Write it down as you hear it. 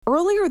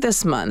earlier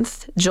this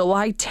month,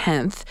 July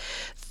 10th,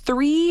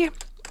 three,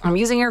 I'm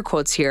using air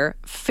quotes here,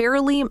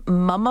 fairly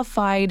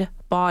mummified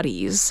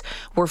bodies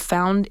were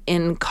found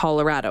in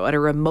Colorado at a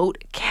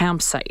remote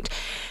campsite.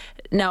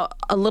 Now,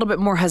 a little bit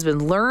more has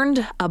been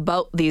learned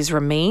about these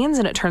remains,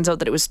 and it turns out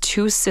that it was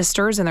two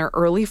sisters in their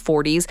early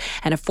 40s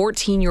and a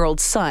 14-year-old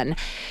son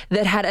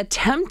that had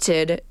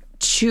attempted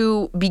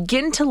to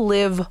begin to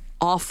live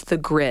off the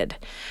grid.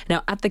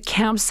 Now, at the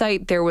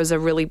campsite, there was a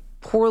really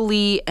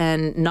poorly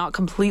and not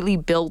completely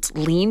built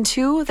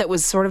lean-to that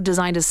was sort of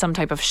designed as some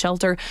type of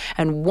shelter,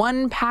 and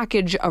one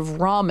package of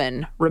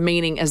ramen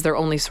remaining as their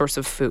only source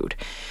of food.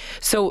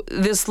 So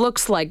this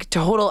looks like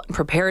total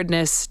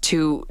preparedness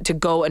to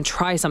go and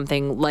try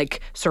something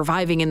like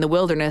surviving in the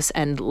wilderness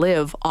and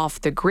live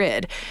off the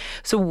grid.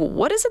 So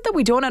what is it that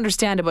we don't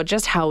understand about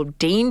just how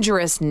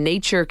dangerous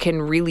nature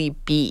can really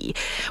be?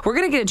 We're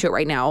going to get into it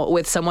right now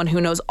with someone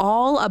who knows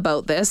all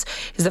about this.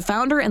 He's the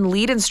founder and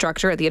lead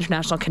instructor at the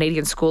International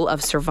Canadian School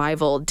of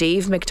Survival,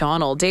 Dave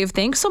MacDonald. Dave,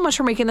 thanks so much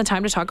for making the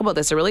time to talk about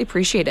this. I really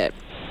appreciate it.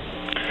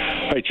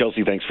 Hi,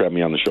 Chelsea. Thanks for having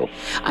me on the show.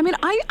 I mean,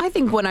 I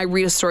think when I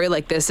read a story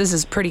like this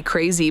is pretty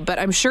crazy, but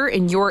I'm sure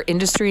in your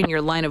industry and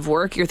your line of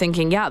work, you're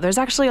thinking, yeah, there's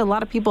actually a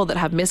lot of people that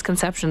have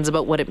misconceptions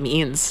about what it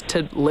means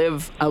to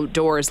live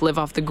outdoors, live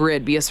off the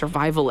grid, be a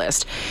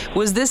survivalist.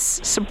 Was this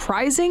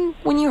surprising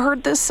when you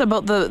heard this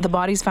about the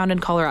bodies found in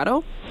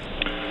Colorado?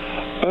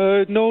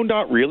 No,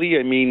 not really.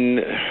 I mean,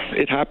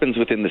 it happens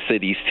within the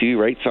cities too,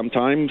 right?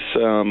 Sometimes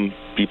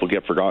people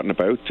get forgotten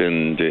about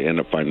and end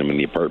up finding them in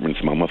the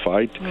apartments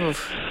mummified.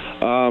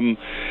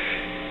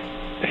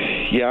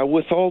 Yeah,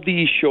 with all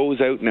these shows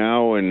out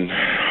now and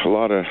a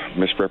lot of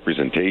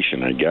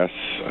misrepresentation, I guess,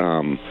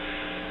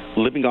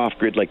 living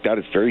off-grid like that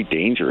is very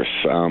dangerous.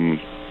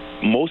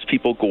 Most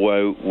people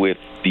go out with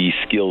the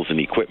skills and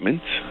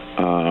equipment,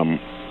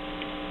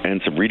 and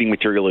some reading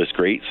material is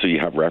great, so you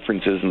have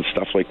references and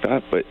stuff like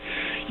that, but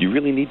you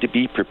really need to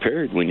be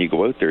prepared when you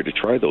go out there to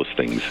try those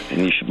things,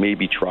 and you should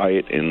maybe try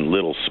it in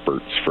little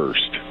spurts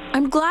first.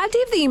 I'm glad,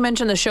 Dave, that you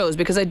mentioned the shows,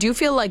 because I do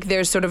feel like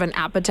there's sort of an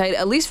appetite,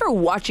 at least for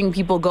watching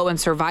people go and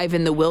survive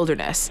in the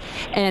wilderness.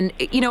 And,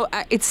 you know,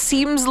 it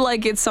seems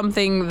like it's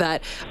something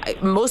that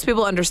most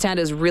people understand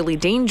is really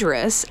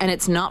dangerous, and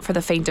it's not for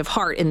the faint of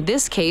heart. In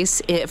this case,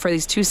 for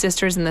these two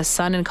sisters and the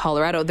son in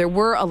Colorado, there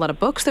were a lot of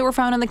books that were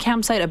found on the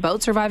campsite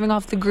about surviving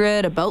off the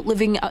grid, about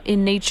living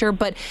in nature,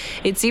 but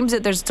it seems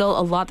that there's still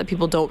a lot that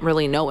people don't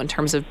really know in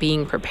terms of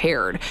being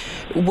prepared.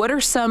 What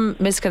are some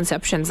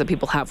misconceptions that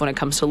people have when it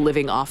comes to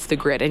living off the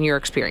grid in your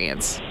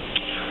experience?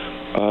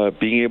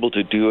 Being able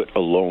to do it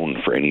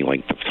alone for any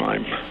length of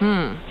time.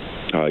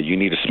 You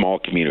need a small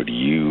community.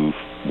 You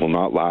will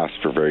not last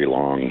for very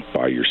long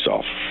by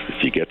yourself.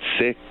 If you get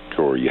sick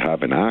or you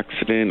have an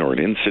accident or an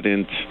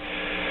incident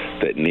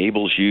that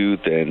enables you,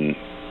 then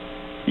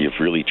you've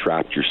really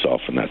trapped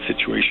yourself in that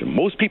situation.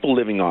 Most people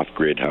living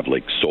off-grid have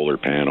like solar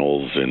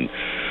panels and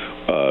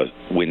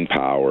wind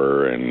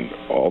power and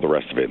all the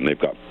rest of it, and they've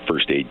got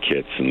first aid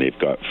kits and they've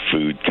got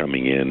food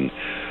coming in.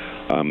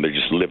 They're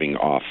just living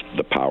off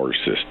the power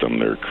system.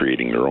 They're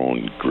creating their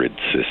own grid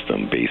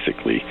system,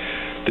 basically.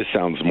 This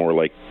sounds more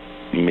like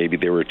maybe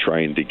they were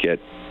trying to get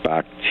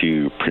back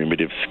to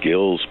primitive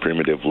skills,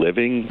 primitive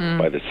living,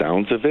 by the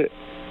sounds of it.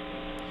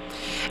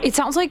 It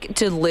sounds like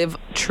to live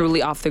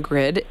truly off the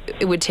grid,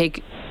 it would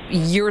take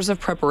years of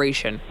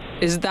preparation.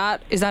 Is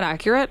that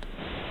accurate?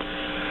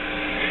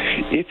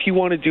 If you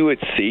want to do it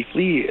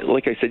safely,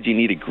 like I said, you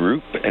need a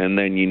group, and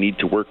then you need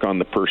to work on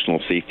the personal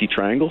safety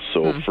triangle.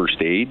 So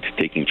first aid,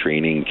 taking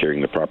training,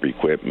 carrying the proper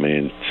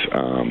equipment,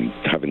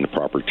 having the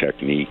proper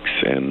techniques,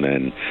 and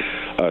then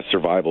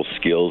survival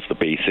skills, the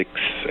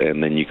basics,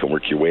 and then you can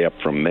work your way up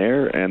from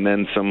there. And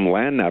then some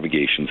land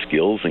navigation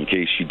skills in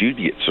case you do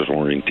get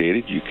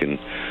disorientated, you can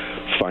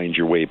find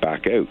your way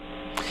back out.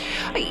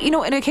 You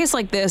know, in a case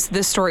like this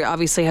story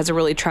obviously has a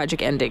really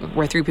tragic ending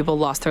where three people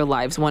lost their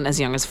lives, one as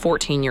young as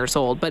 14 years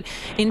old. But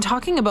in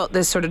talking about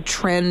this sort of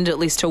trend, at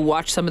least to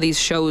watch some of these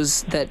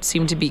shows that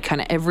seem to be kind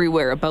of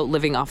everywhere about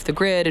living off the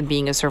grid and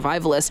being a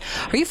survivalist,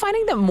 are you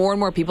finding that more and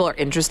more people are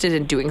interested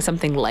in doing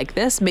something like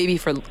this, maybe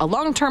for a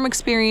long-term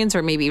experience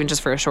or maybe even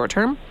just for a short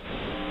term?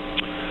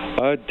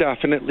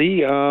 Definitely.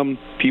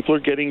 People are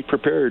getting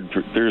prepared.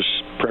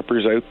 There's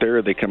preppers out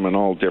there. They come in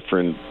all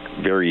different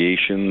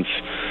variations.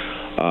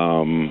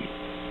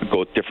 Go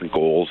with different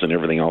goals and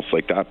everything else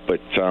like that. But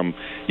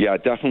yeah,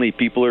 definitely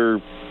people are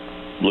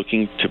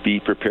looking to be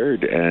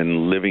prepared,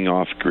 and living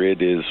off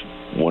grid is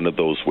one of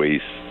those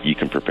ways you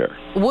can prepare.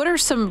 What are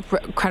some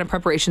kind of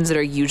preparations that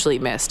are usually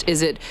missed?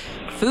 Is it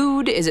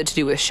food? Is it to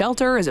do with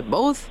shelter? Is it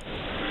both?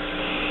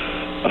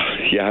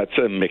 Yeah, it's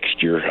a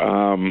mixture.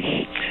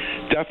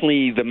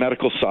 Definitely the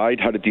medical side,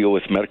 how to deal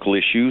with medical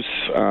issues.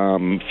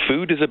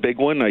 Food is a big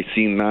one. I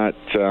seen that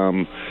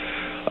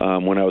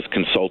when I was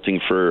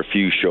consulting for a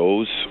few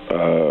shows.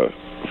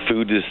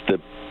 Food is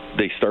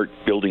they start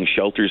building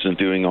shelters and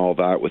doing all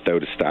that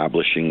without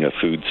establishing a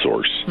food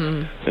source.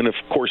 And of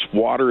course,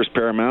 water is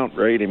paramount,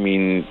 right? I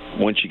mean,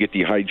 once you get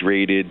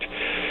dehydrated,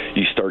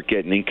 you start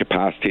getting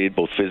incapacitated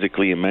both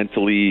physically and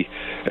mentally,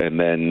 and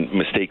then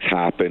mistakes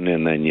happen,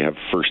 and then you have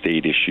first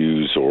aid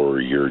issues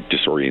or you're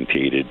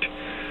disorientated.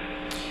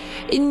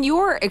 In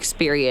your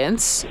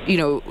experience,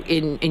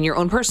 in your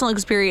own personal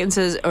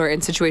experiences or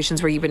in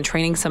situations where you've been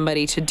training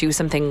somebody to do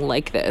something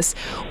like this,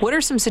 what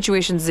are some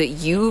situations that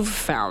you've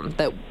found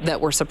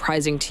that were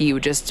surprising to you,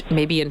 just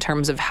maybe in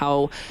terms of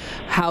how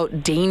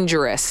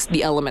dangerous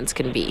the elements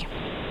can be?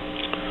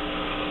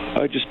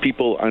 Just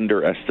people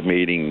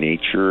underestimating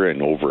nature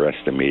and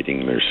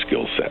overestimating their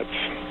skill sets.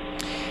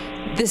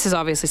 This is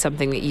obviously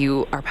something that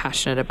you are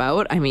passionate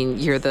about. I mean,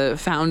 you're the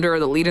founder,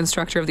 the lead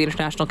instructor of the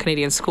International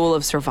Canadian School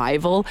of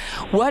Survival.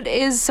 What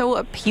is so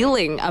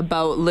appealing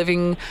about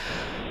living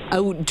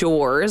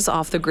outdoors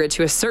off the grid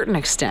to a certain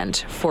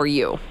extent for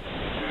you?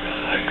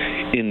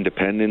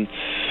 Independence,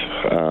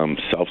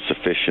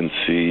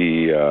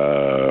 self-sufficiency,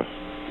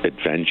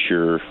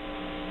 adventure,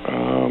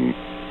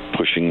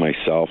 pushing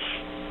myself.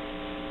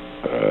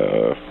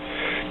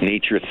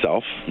 Nature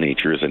itself.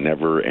 Nature is a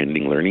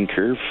never-ending learning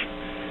curve.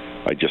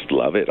 I just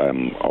love it.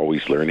 I'm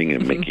always learning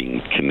and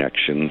making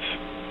connections.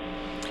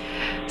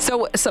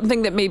 So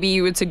something that maybe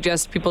you would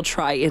suggest people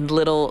try in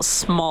little,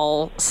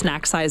 small,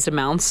 snack-sized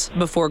amounts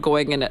before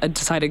going and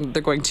deciding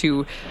they're going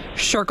to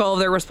shirk all of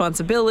their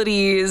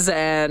responsibilities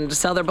and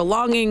sell their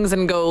belongings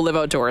and go live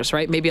outdoors,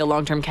 right? Maybe a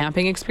long-term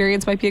camping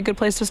experience might be a good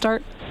place to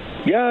start?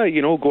 Yeah,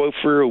 go out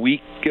for a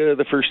week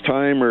the first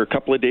time, or a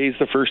couple of days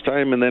the first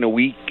time, and then a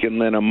week, and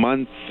then a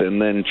month,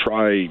 and then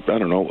try,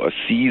 a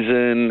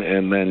season,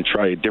 and then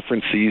try a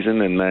different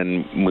season, and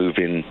then move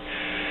in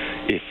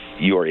if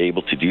you are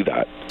able to do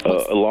that.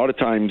 A lot of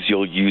times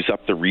you'll use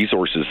up the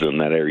resources in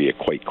that area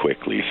quite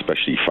quickly,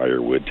 especially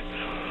firewood.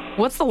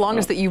 What's the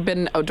longest that you've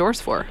been outdoors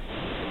for?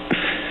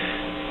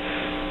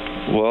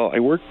 Well, I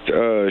worked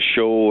a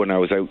show and I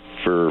was out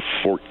for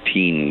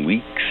 14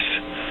 weeks.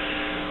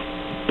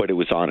 But it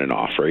was on and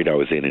off, right? I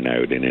was in and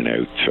out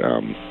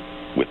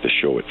with the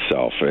show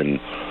itself. And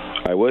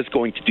I was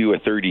going to do a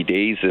 30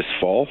 days this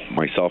fall,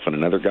 myself and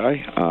another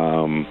guy,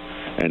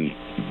 and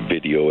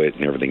video it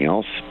and everything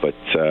else. But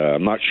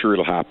I'm not sure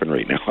it'll happen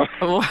right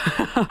now.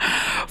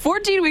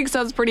 14 weeks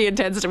sounds pretty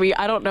intense to me.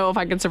 I don't know if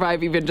I can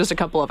survive even just a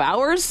couple of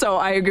hours. So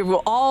I give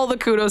you all the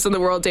kudos in the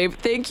world, Dave.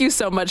 Thank you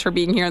so much for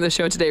being here on the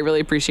show today. Really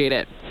appreciate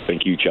it.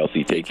 Thank you,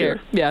 Chelsea. Take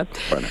care. Yeah.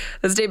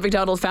 That's Dave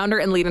MacDonald, founder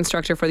and lead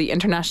instructor for the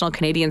International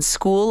Canadian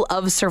School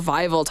of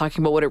Survival,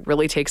 talking about what it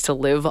really takes to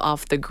live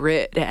off the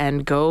grid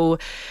and go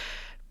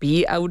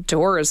be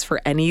outdoors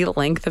for any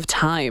length of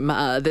time.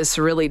 This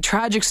really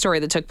tragic story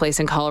that took place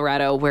in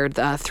Colorado, where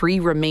the 3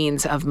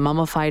 remains of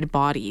mummified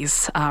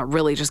bodies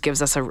really just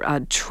gives us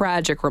a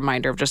tragic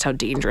reminder of just how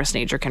dangerous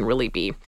nature can really be.